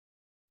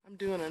I'm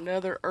doing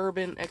another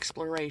urban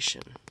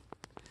exploration,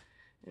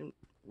 and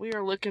we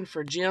are looking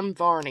for Jim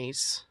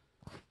Varney's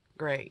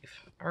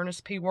grave.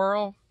 Ernest P.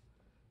 Worrell,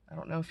 I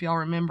don't know if y'all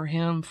remember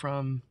him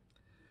from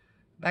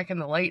back in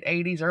the late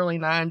 80s, early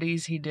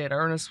 90s. He did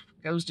Ernest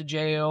Goes to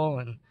Jail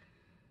and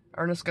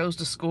Ernest Goes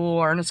to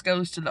School, Ernest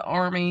Goes to the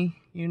Army.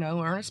 You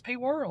know, Ernest P.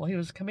 Worrell, he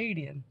was a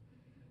comedian.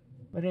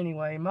 But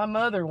anyway, my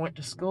mother went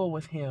to school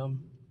with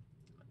him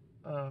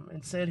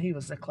and said he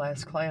was a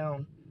class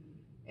clown.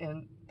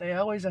 And they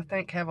always, I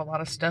think, have a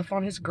lot of stuff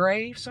on his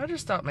grave, so I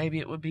just thought maybe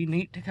it would be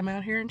neat to come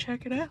out here and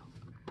check it out.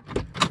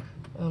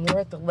 We're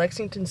at the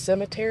Lexington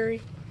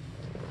Cemetery.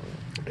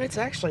 It's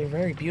actually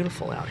very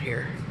beautiful out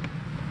here.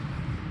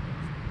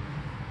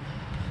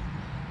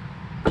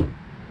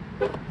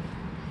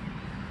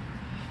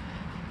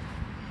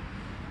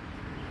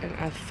 And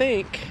I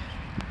think,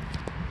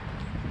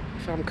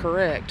 if I'm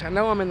correct, I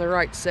know I'm in the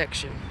right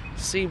section,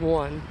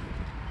 C1.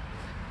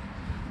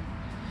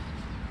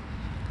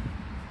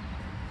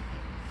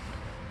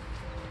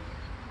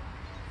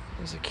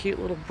 There's a cute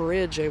little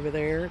bridge over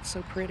there. It's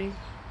so pretty.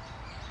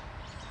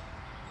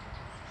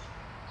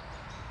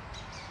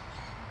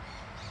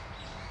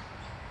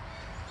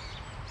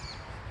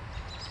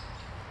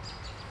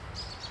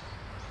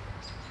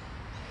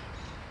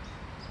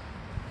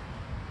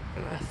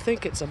 And I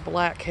think it's a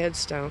black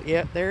headstone.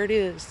 Yep, there it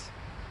is.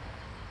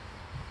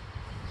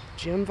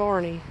 Jim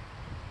Varney.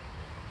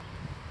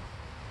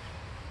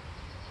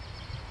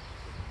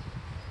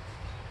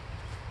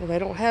 Well, they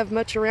don't have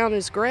much around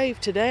his grave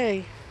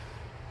today.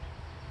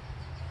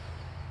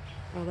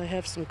 Well, they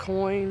have some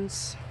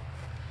coins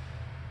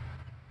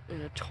and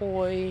a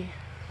toy.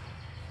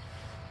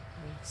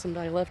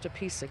 Somebody left a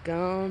piece of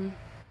gum,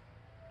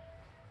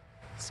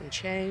 some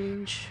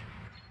change,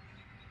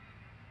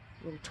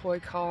 little toy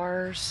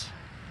cars.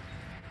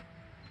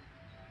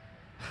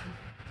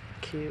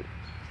 Cute.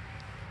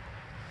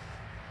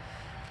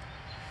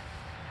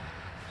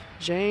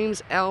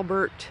 James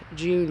Albert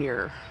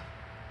Jr.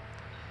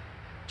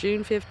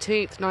 June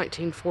 15th,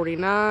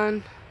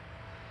 1949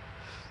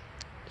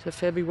 to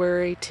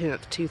February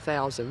 10th,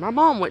 2000. My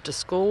mom went to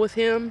school with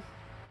him.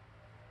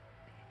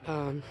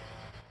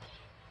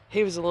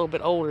 He was a little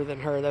bit older than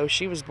her, though.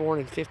 She was born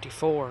in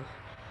 54.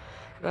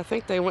 But I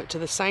think they went to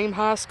the same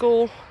high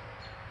school,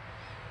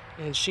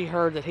 and she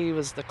heard that he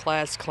was the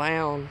class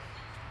clown.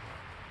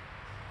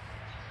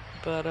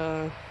 But,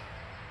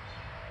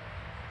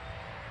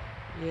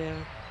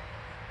 yeah.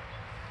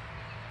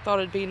 Thought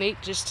it'd be neat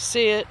just to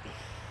see it.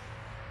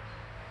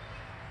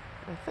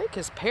 I think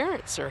his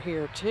parents are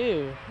here,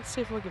 too. Let's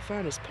see if we can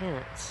find his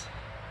parents.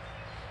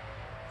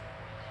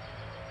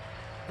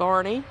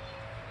 Varney.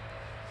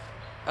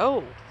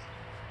 Oh,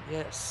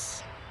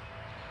 yes.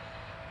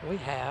 We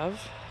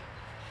have.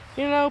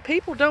 You know,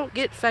 people don't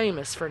get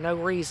famous for no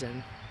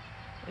reason.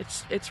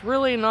 It's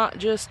really not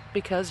just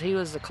because he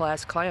was the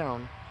class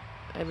clown,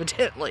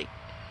 evidently.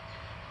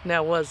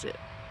 Now, was it?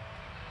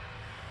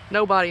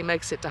 Nobody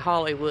makes it to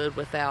Hollywood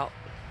without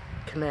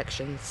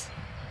connections.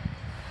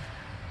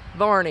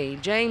 Varney,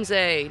 James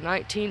A.,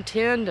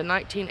 1910 to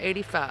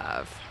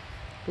 1985.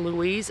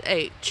 Louise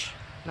H.,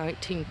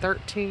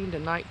 1913 to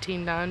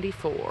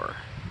 1994.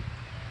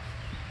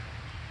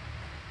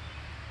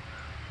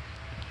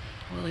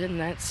 Well, isn't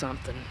that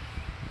something?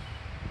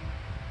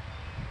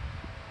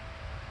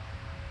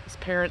 His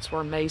parents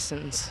were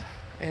Masons,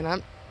 and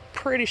I'm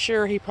pretty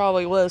sure he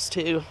probably was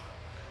too.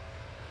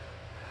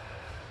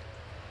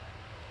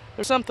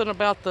 There's something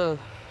about the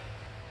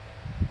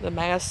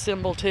mass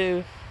symbol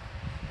too.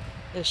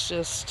 It's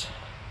just,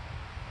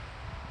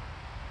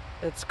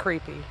 it's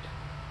creepy.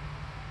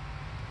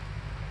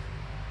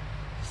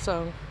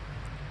 So,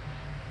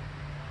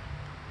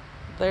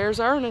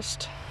 there's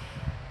Ernest.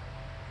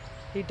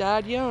 He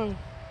died young.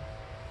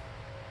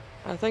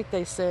 I think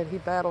they said he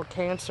battled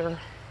cancer.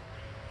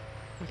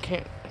 I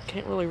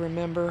can't really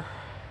remember.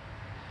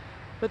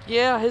 But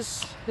yeah,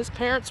 his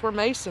parents were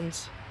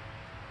Masons.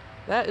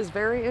 That is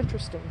very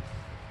interesting.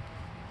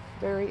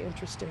 Very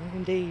interesting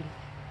indeed.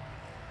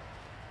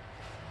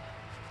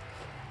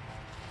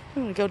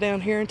 I'm going to go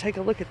down here and take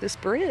a look at this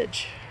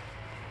bridge.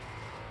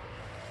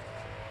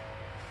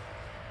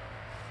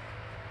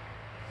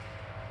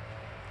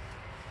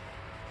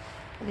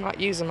 I'm not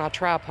using my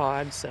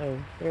tripod, so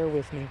bear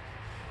with me.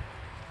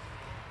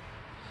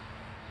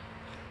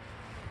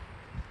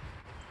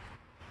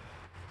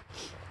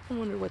 I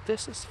wonder what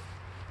this is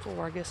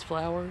for. I guess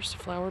flowers,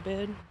 flower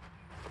bed.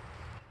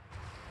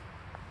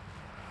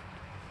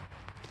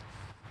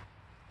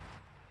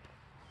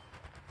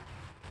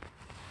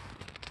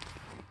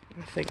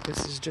 I think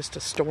this is just a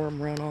storm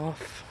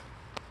runoff.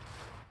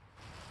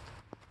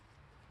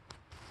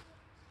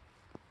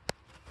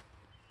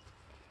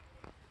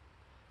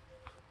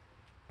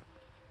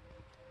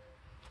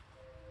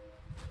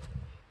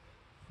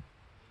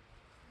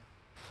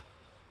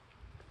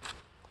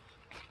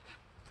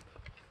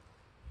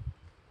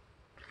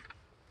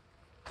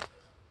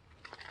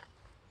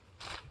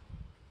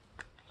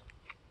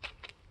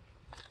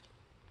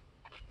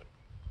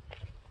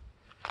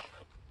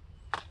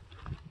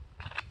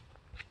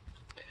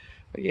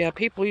 But yeah,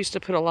 people used to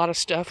put a lot of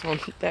stuff on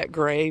that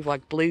grave,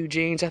 like blue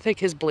jeans. I think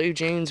his blue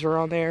jeans were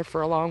on there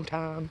for a long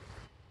time.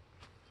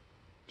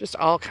 Just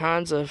all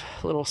kinds of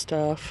little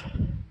stuff.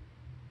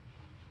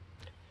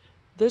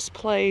 This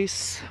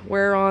place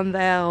whereon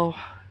thou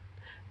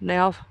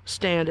now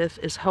standeth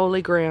is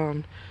holy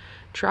ground.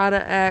 Try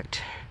to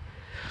act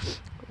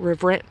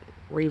reverently.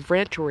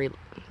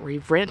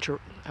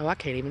 Oh, I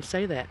can't even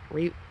say that.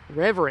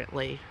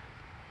 Reverently.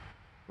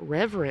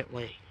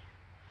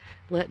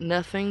 Let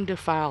nothing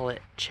defile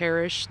it.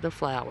 Cherish the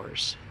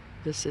flowers.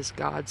 This is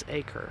God's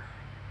acre.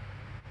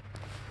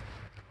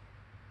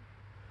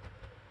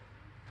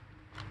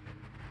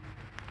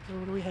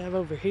 What do we have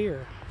over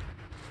here?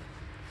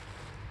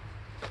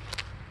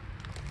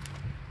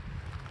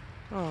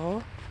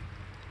 Oh,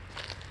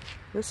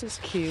 this is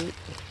cute.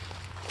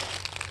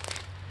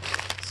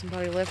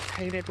 Somebody left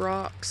painted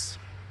rocks.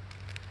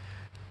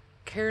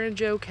 Karen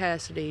Jo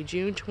Cassidy,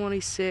 June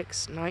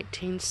 26,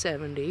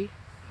 1970.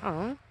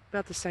 Oh,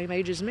 about the same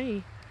age as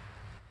me.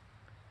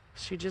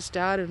 She just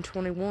died in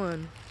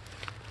 21.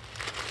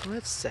 Well,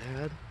 that's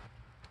sad.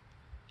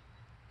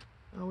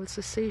 Oh, it's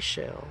a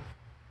seashell.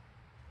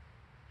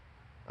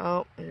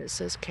 Oh, and it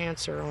says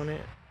cancer on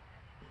it.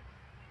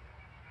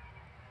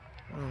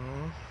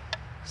 Oh,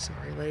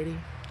 sorry, lady.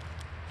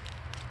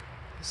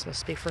 This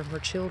must be from her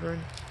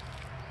children.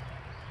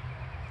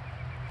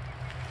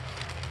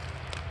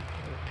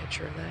 A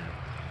picture of that.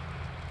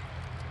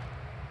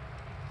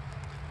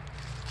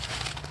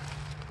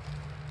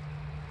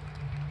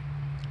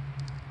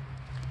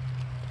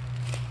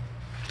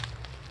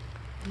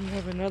 And you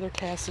have another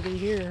Cassidy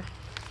here.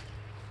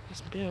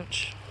 This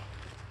bench.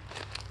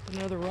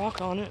 Another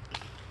rock on it.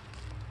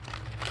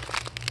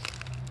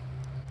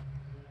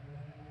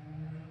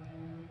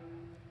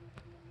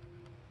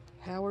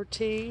 Howard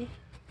T.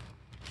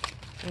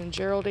 and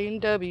Geraldine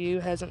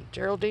W.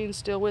 Geraldine's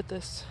still with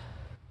us.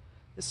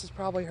 This is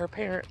probably her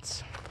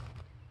parents.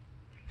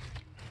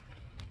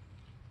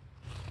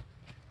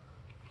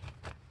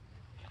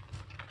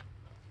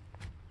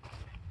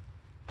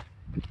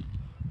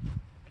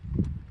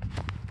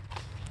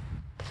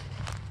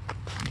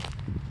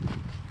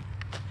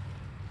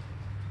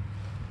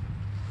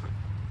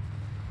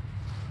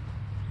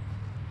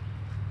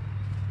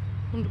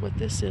 Wonder what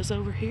this is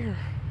over here.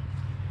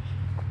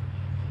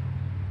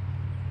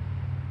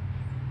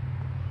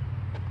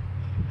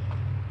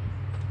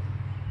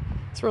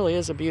 This really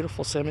is a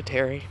beautiful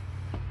cemetery.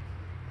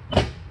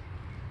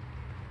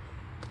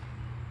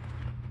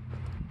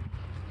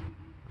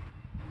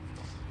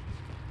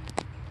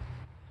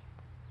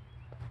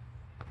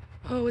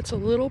 Oh, it's a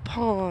little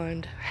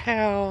pond.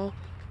 How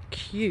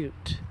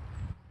cute.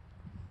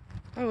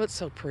 Oh, it's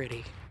so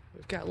pretty.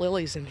 We've got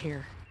lilies in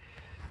here.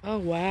 Oh,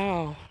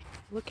 wow.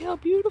 Look how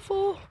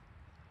beautiful.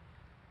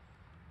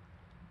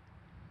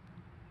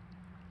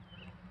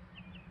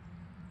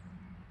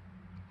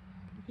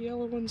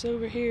 Yellow ones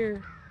over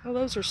here. Oh,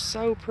 those are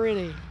so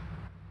pretty.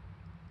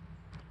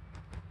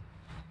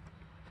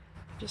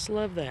 Just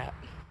love that.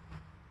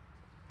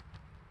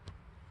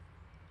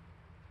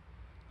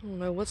 I don't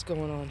know what's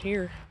going on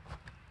here.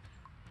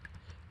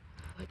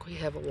 Like we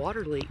have a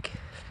water leak.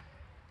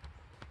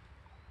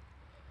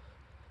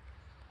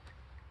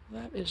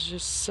 That is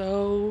just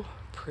so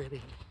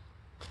pretty.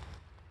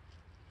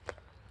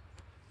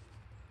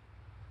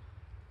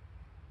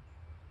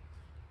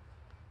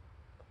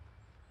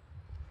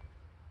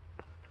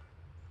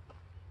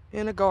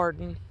 In a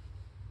garden.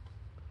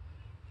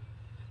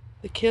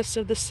 The kiss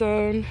of the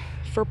sun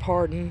for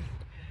pardon.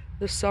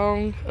 The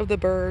song of the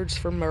birds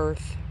for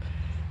mirth.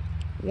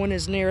 One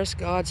is nearest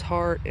God's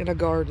heart in a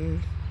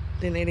garden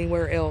than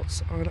anywhere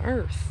else on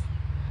earth.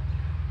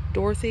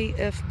 Dorothy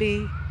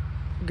F.B.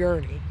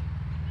 Gurney.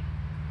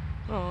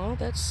 Oh,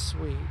 that's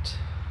sweet.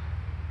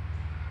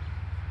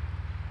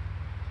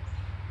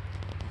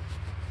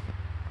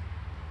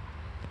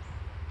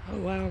 Oh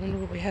wow, I wonder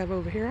what we have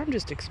over here. I'm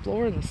just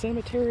exploring the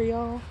cemetery,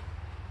 y'all.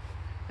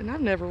 And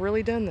I've never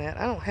really done that.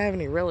 I don't have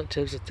any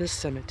relatives at this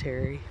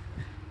cemetery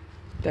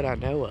that I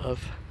know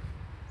of.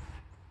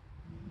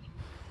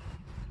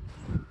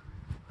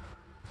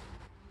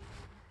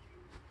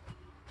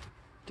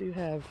 Do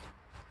have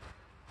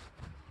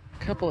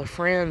a couple of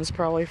friends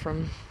probably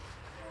from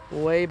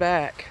way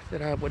back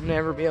that I would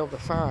never be able to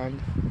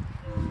find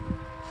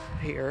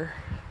here.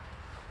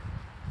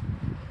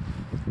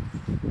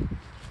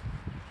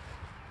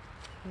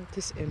 What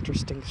this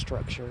interesting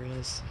structure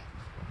is.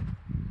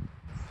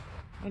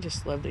 I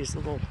just love these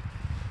little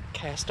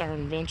cast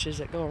iron benches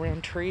that go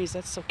around trees.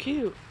 That's so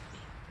cute.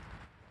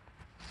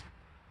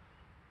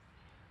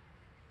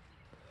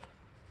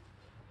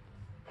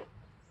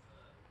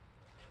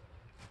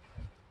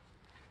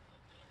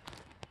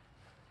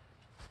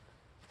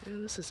 Yeah,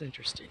 this is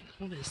interesting.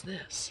 What is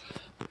this?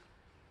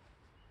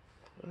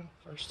 Well,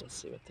 first let's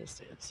see what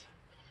this is.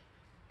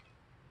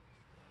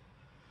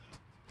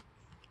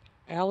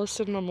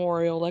 Allison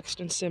Memorial,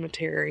 Lexington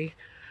Cemetery.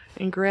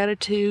 In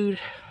gratitude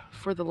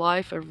for the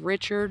life of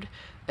Richard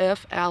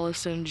F.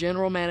 Allison,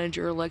 General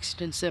Manager,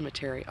 Lexington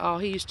Cemetery. Oh,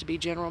 he used to be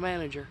General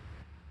Manager.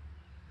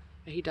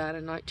 He died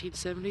in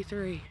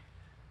 1973.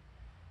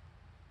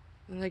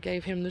 And they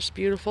gave him this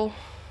beautiful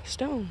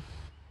stone.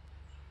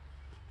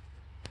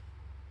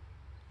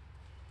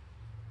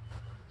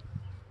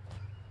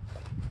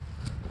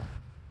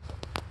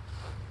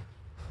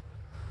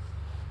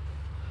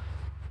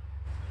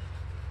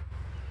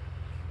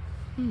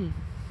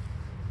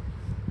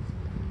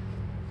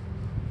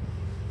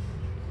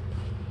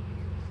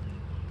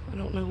 I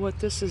don't know what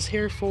this is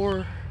here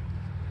for,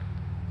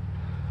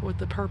 what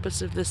the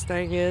purpose of this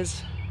thing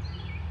is.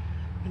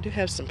 I do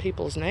have some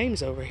people's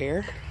names over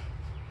here.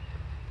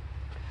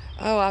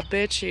 Oh, I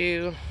bet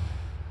you,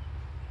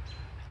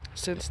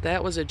 since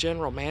that was a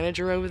general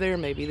manager over there,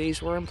 maybe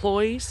these were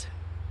employees?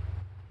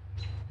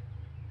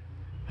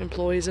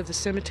 Employees of the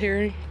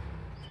cemetery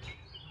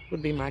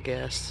would be my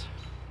guess.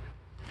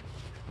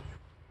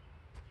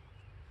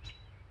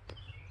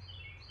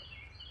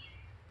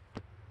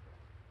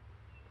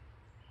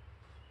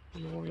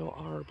 Memorial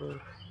Arbor.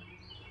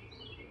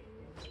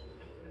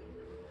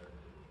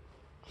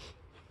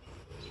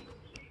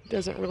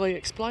 Doesn't really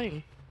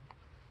explain.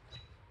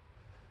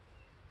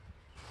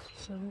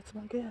 So that's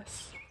my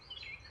guess.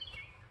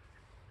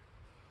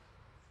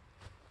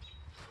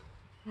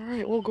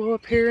 Alright, we'll go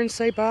up here and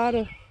say bye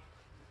to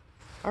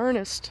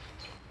Ernest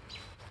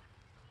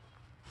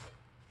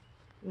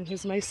and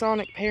his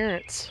Masonic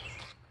parents.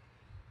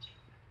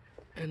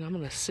 And I'm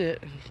going to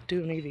sit and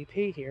do an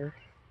EVP here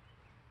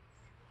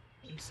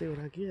and see what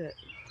I get.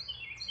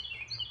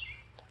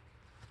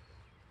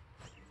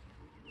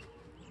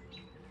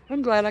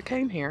 I'm glad I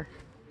came here.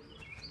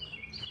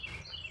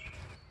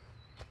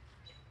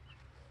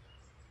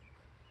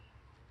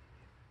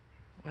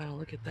 Wow,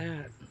 look at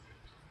that.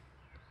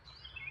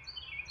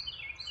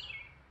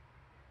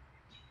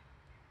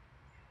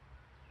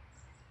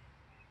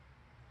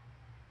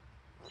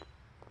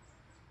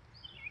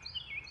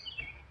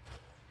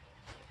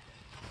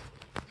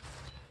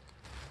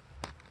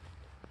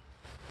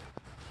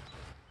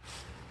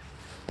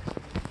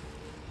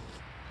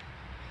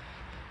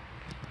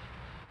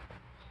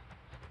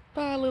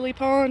 Bye, Lily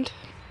Pond.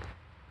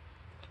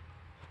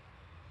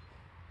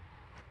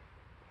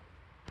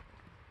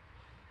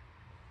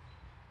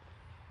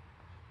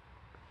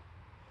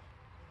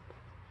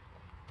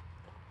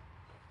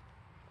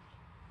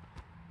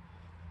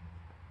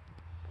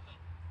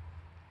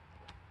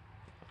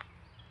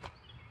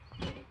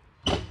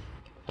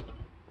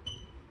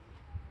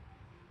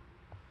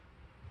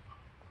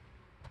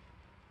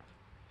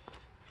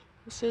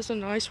 This is a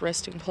nice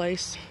resting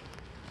place.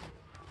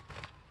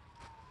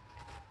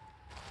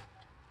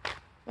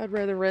 I'd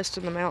rather rest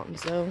in the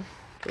mountains though,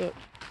 but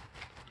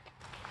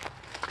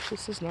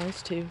this is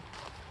nice too.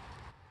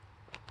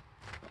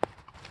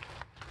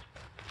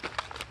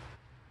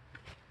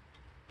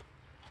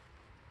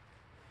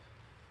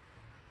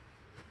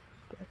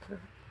 Becker.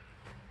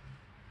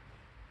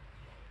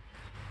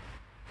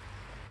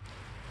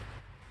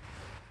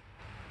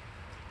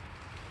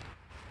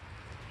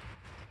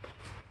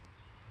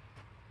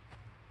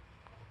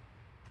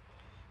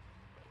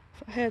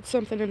 If I had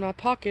something in my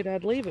pocket,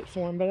 I'd leave it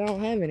for him, but I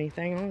don't have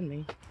anything on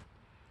me.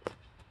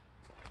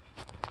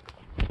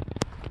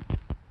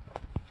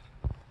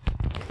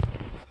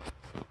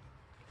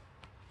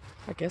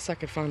 I guess I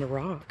could find a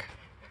rock.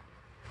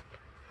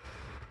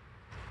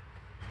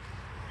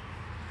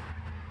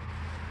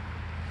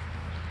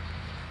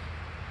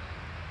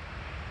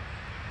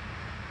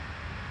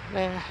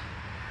 Nah,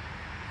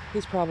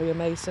 he's probably a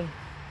Mason.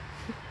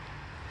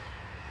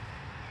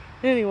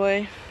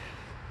 Anyway,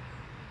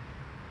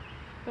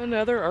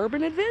 another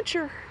urban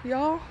adventure,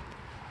 y'all.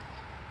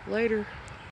 Later.